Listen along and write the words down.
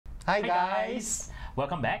Hi guys!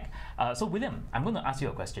 Welcome back. So William, I'm going to ask you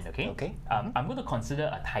a question, okay? Okay. I'm going to consider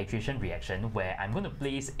a titration reaction where I'm going to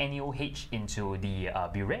place NaOH into the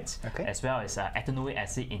burette, Okay. as well as ethanoic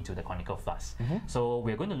acid into the conical flask. So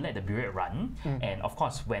we're going to let the burette run, and of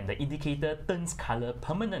course when the indicator turns color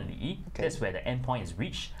permanently, Okay. that's where the endpoint is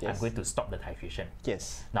reached. I'm Yes. going to stop the titration.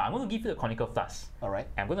 Yes. Now I'm going to give you the conical flask. Alright.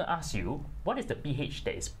 I'm going to ask you, what is the pH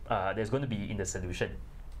that is that's going to be in the solution?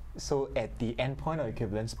 So at the endpoint or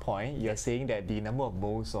equivalence point, you're saying that the number of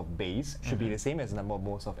moles of base should be the same as the number of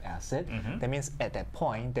moles of acid. That means at that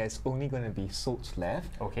point, there's only going to be salts left.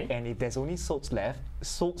 Okay. And if there's only salts left,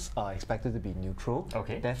 salts are expected to be neutral.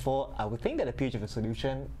 Okay. Therefore, I would think that the pH of a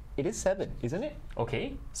solution, it is 7, isn't it?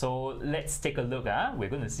 Okay, so let's take a look. We're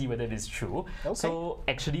going to see whether it is true. Okay. So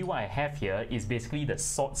actually what I have here is basically the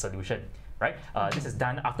salt solution, right? This is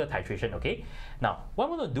done after titration, okay? Now, what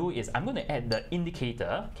I'm going to do is I'm going to add the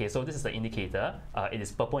indicator. Okay, so this is the indicator. It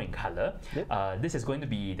is purple in color. Yep. This is going to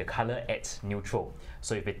be the color at neutral.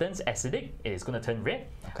 So if it turns acidic, it is going to turn red.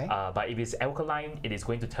 Okay. But if it's alkaline, it is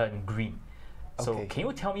going to turn green. So Okay. can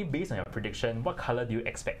you tell me, based on your prediction, what color do you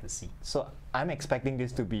expect to see? So I'm expecting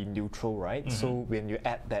this to be neutral, right? So when you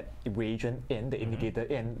add that reagent in, the indicator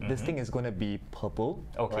in, this thing is going to be purple,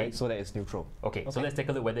 Okay. right? So that it's neutral. Okay, so let's take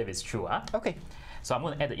a look whether it's true. Okay. So I'm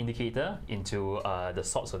going to add the indicator into the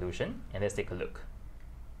salt solution, and let's take a look.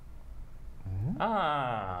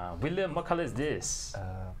 William, what color is this?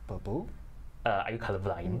 Purple? Are you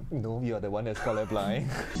colorblind? No, you're the one that's colorblind.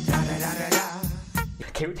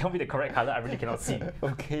 Can you tell me the correct color? I really cannot see.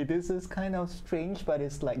 Okay, this is kind of strange, but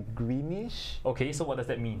it's like greenish. Okay, so what does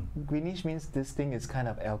that mean? Greenish means this thing is kind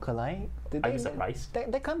of alkaline. Are you surprised?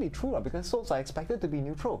 That can't be true because salts are expected to be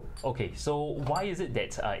neutral. Okay, so why is it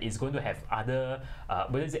that it's going to have other,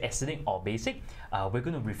 whether it's acidic or basic? We're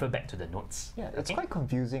going to refer back to the notes. Yeah, it's okay? quite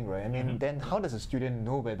confusing, right? I mean, then how does a student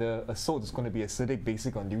know whether a salt is going to be acidic,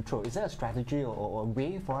 basic, or neutral? Is there a strategy or a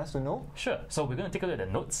way for us to know? Sure. So we're going to take a look at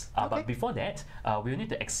the notes. Okay. But before that, we need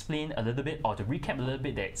to explain a little bit or to recap a little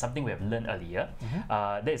bit that something we have learned earlier.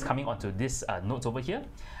 That is coming onto this notes over here.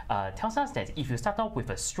 Tells us that if you start out with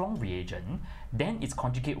a strong reagent, then its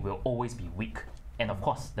conjugate will always be weak. And of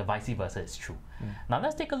course, the vice versa is true. Now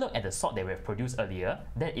let's take a look at the salt that we have produced earlier.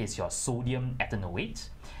 That is your sodium ethanoate.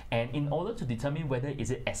 And in order to determine whether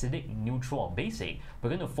is it acidic, neutral, or basic, we're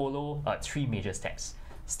going to follow 3 major steps.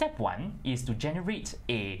 Step 1 is to generate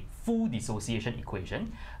a full dissociation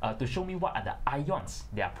equation to show me what are the ions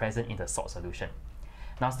that are present in the salt solution.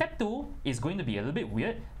 Now step 2 is going to be a little bit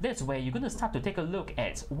weird. That's where you're going to start to take a look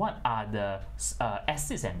at what are the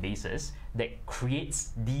acids and bases that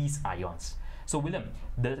creates these ions. So William,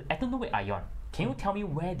 the ethanoic ion, can you tell me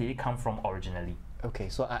where did it come from originally? Okay,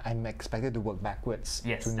 so I'm expected to work backwards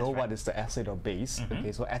Yes, to know that's right. what is the acid or base.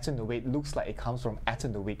 Okay, so ethanoate looks like it comes from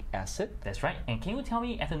ethanoic acid. That's right. And can you tell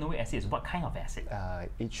me ethanoic acid is what kind of acid?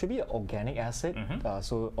 It should be an organic acid.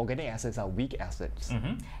 So organic acids are weak acids.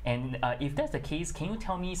 And if that's the case, can you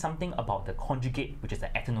tell me something about the conjugate, which is the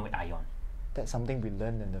ethanoic ion? That's something we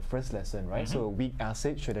learned in the first lesson, right? So a weak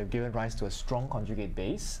acid should have given rise to a strong conjugate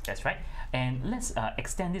base. That's right. And let's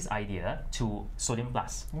extend this idea to sodium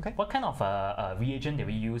plus. Okay. What kind of reagent that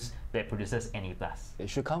we use that produces Na plus? It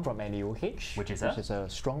should come from NaOH, Which is a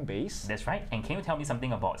strong base. That's right. And can you tell me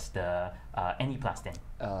something about the Na plus then?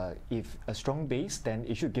 If a strong base, then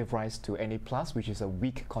it should give rise to Na plus, which is a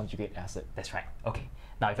weak conjugate acid. That's right. Okay.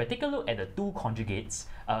 Now, if I take a look at the 2 conjugates,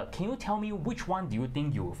 can you tell me which one do you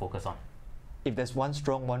think you will focus on? If there's one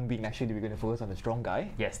strong, one weak, actually we're going to focus on the strong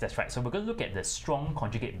guy. Yes, that's right. So we're going to look at the strong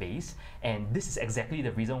conjugate base, and this is exactly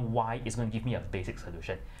the reason why it's going to give me a basic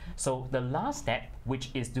solution. So the last step,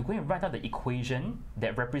 which is to go and write out the equation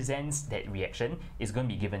that represents that reaction, is going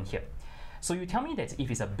to be given here. So you tell me that if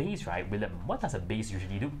it's a base, right, William, what does a base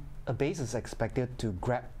usually do? A base is expected to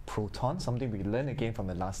grab proton, something we learned again from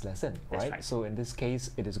the last lesson, That's right. So in this case,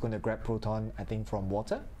 it is going to grab proton, I think, from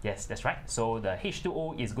water. Yes, that's right. So the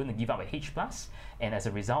H2O is going to give up a H+, and as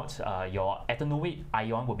a result, your ethanoic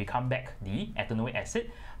ion will become back the ethanoic acid.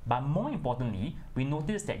 But more importantly, we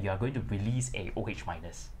notice that you are going to release a OH-,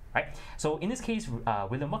 right? So in this case,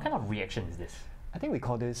 William, what kind of reaction is this? I think we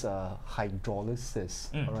call this hydrolysis.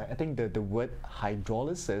 All right. I think the word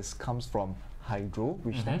hydrolysis comes from hydro,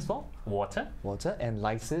 which stands for Water, and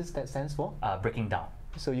lysis, that stands for. breaking down.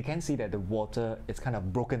 So you can see that the water is kind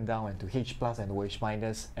of broken down into H plus and OH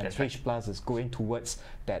minus, and That's H plus is going towards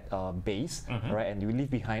that base, right? And you leave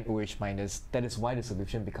behind OH minus. That is why the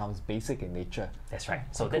solution becomes basic in nature. That's right.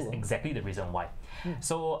 So Cool. that's exactly the reason why.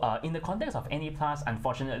 So in the context of Na+,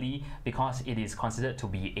 unfortunately, because it is considered to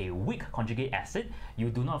be a weak conjugate acid, you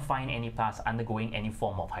do not find Na+ undergoing any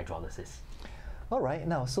form of hydrolysis. Alright,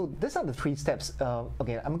 now, so these are the 3 steps.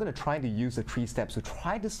 Okay, I'm going to try to use the 3 steps to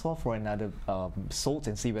try to solve for another salt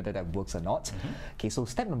and see whether that works or not. Okay, so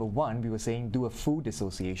step number 1, we were saying do a full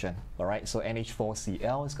dissociation. Alright, so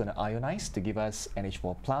NH4Cl is going to ionize to give us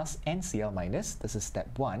NH4 plus and Cl minus. This is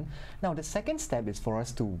step 1. Now, the second step is for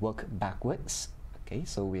us to work backwards. Okay,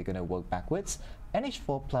 so we're going to work backwards.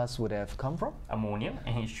 NH4 plus would have come from? Ammonia,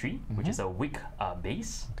 NH3, which is a weak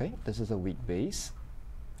base. Okay, this is a weak base.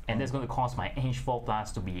 And that's going to cause my NH4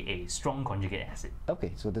 plus to be a strong conjugate acid.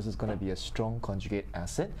 Okay, so this is going to be a strong conjugate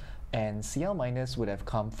acid. And Cl minus would have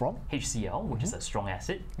come from? HCl, which is a strong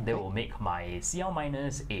acid. That will make my Cl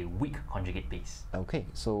minus a weak conjugate base. Okay,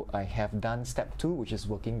 so I have done step 2, which is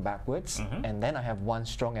working backwards. And then I have 1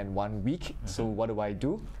 strong and 1 weak. So what do I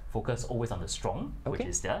do? Focus always on the strong, which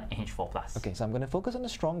is the NH4 plus. Okay, so I'm going to focus on the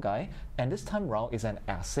strong guy. And this time round is an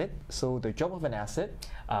acid. So the job of an acid?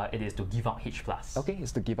 It is to give out H plus. Okay,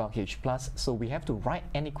 it's to give out H plus. So we have to write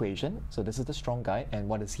an equation. So this is the strong guy. And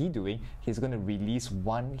what is he doing? He's going to release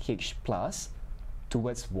 1 H plus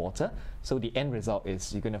towards water. So the end result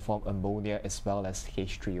is you're going to form ammonia as well as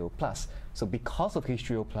H3O plus. So because of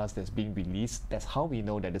H3O plus that's being released, that's how we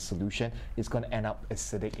know that the solution is going to end up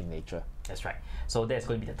acidic in nature. That's right. So that's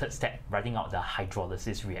going to be the third step, writing out the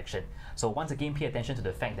hydrolysis reaction. So once again, pay attention to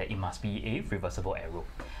the fact that it must be a reversible arrow.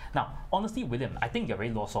 Now, honestly, William, I think you're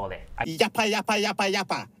very lost all that. I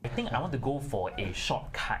think I want to go for a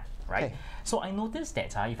shortcut, right? Okay. So I noticed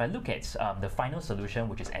that if I look at the final solution,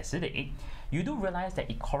 which is acidic, you do realize that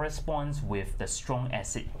it corresponds with the strong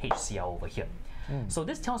acid HCl over here. So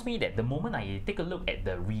this tells me that the moment I take a look at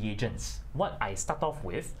the reagents, what I start off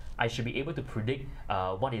with, I should be able to predict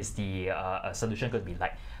what is the solution going to be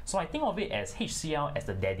like. So I think of it as HCl as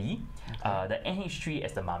the daddy, the NH3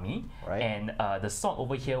 as the mommy, and the salt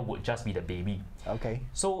over here would just be the baby. Okay.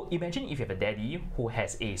 So imagine if you have a daddy who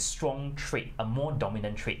has a strong trait, a more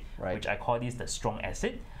dominant trait, which I call this the strong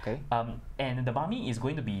acid. Okay. And the mommy is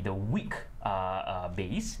going to be the weak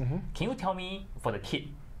base. Can you tell me for the kid,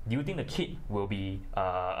 do you think the kid will be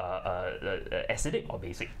acidic or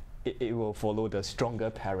basic? It will follow the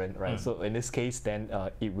stronger parent, right? So in this case, then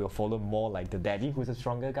it will follow more like the daddy, who's a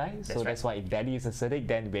stronger guy. That's why if daddy is acidic,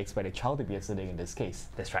 then we expect the child to be acidic in this case.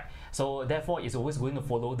 That's right. So therefore, it's always going to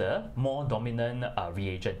follow the more dominant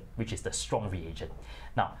reagent, which is the strong reagent.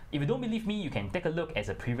 Now, if you don't believe me, you can take a look at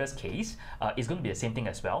the previous case. It's going to be the same thing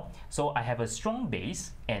as well. So I have a strong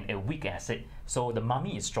base and a weak acid. So the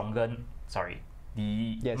mommy is stronger.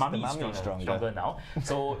 The mommy is stronger now.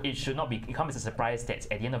 So it should not become as a surprise that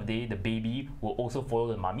at the end of the day, the baby will also follow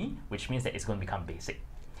the mommy, which means that it's going to become basic.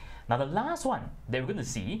 Now, the last one that we're going to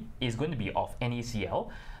see is going to be of NaCl.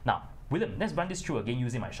 Now, William, let's run this through again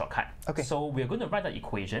using my shortcut. Okay. So we're going to write the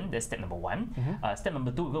equation. That's step number 1. Step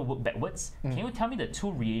number 2, we're going to work backwards. Can you tell me the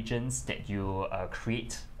 2 reagents that you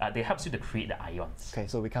create, that helps you to create the ions? Okay,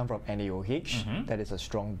 so we come from NaOH. That is a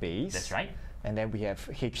strong base. That's right. And then we have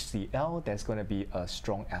HCl, that's going to be a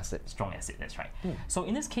strong acid. Strong acid, that's right. So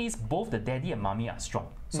in this case, both the daddy and mommy are strong.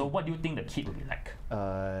 So what do you think the kid will be like?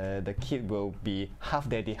 The kid will be half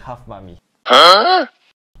daddy, half mommy. Huh?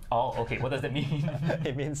 Oh, okay. What does that mean?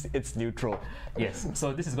 It means it's neutral. Yes.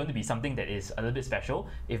 So this is going to be something that is a little bit special.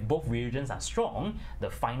 If both reagents are strong,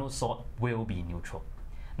 the final salt will be neutral.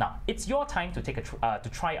 Now, it's your time to take to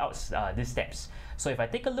try out these steps. So if I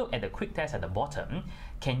take a look at the quick test at the bottom,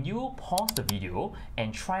 can you pause the video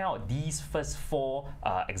and try out these first 4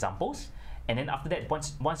 examples? And then after that,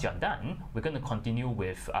 once you're done, we're going to continue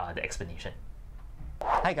with the explanation.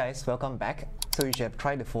 Hi guys, welcome back. So you should have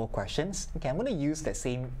tried the 4 questions. Okay, I'm going to use the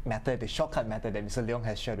same method, the shortcut method that Mr. Leong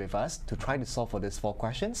has shared with us to try to solve for these 4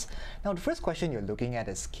 questions. Now, the first question you're looking at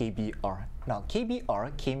is KBr. Now,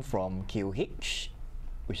 KBr came from KOH,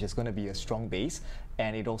 which is going to be a strong base,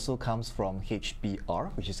 and it also comes from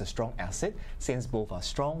HBr, which is a strong acid. Since both are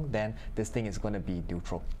strong, then this thing is going to be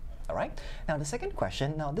neutral. Alright, now the second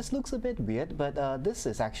question, now this looks a bit weird, but this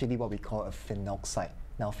is actually what we call a phenoxide.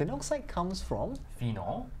 Now, phenoxide comes from?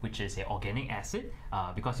 Phenol, which is an organic acid,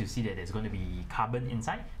 because you see that there's going to be carbon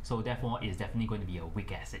inside, so therefore it's definitely going to be a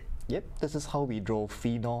weak acid. Yep, this is how we draw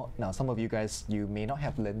phenol. Now, some of you guys, you may not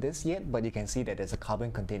have learned this yet, but you can see that there's a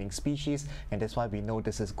carbon-containing species, and that's why we know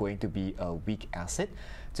this is going to be a weak acid,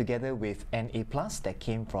 together with Na+, that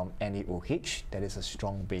came from NaOH, that is a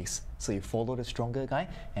strong base. So you follow the stronger guy,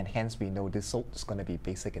 and hence we know this salt is going to be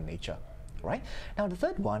basic in nature. Right? Now the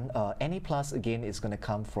third one, Na+ again is going to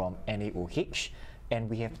come from NaOH, and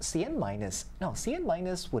we have Cn minus. Now, Cn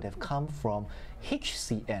minus would have come from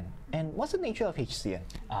HCN. And what's the nature of HCN?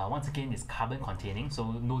 Once again, it's carbon containing,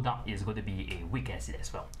 so no doubt it's going to be a weak acid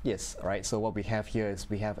as well. Yes, all right. So what we have here is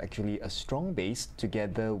we have actually a strong base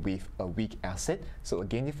together with a weak acid. So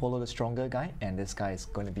again, you follow the stronger guy, and this guy is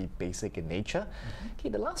going to be basic in nature. Okay,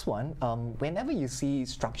 the last one, whenever you see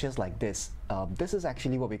structures like this, this is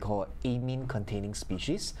actually what we call amine containing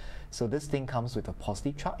species. So this thing comes with a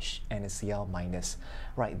positive charge and a Cl minus.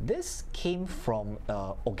 Right, this came from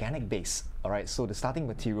organic base. All right, so the starting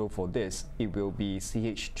material for this, it will be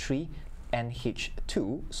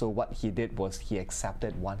CH₃NH2. So what he did was he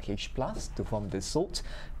accepted 1H plus to form this salt.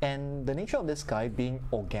 And the nature of this guy being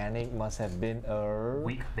organic must have been a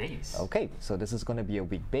weak base. Okay, so this is going to be a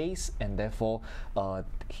weak base, and therefore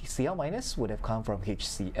Cl minus would have come from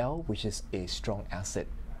HCl, which is a strong acid.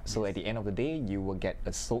 So at the end of the day, you will get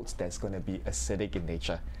a salt that's going to be acidic in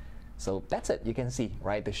nature. So that's it. You can see,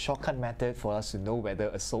 right, the shortcut method for us to know whether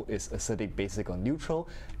a salt is acidic, basic, or neutral,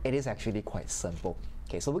 it is actually quite simple.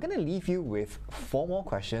 Okay, so we're going to leave you with 4 more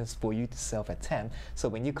questions for you to self-attempt. So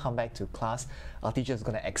when you come back to class, our teacher is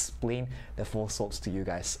going to explain the 4 salts to you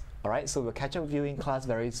guys. All right, so we'll catch up with you in class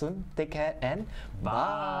very soon. Take care and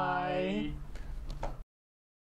bye.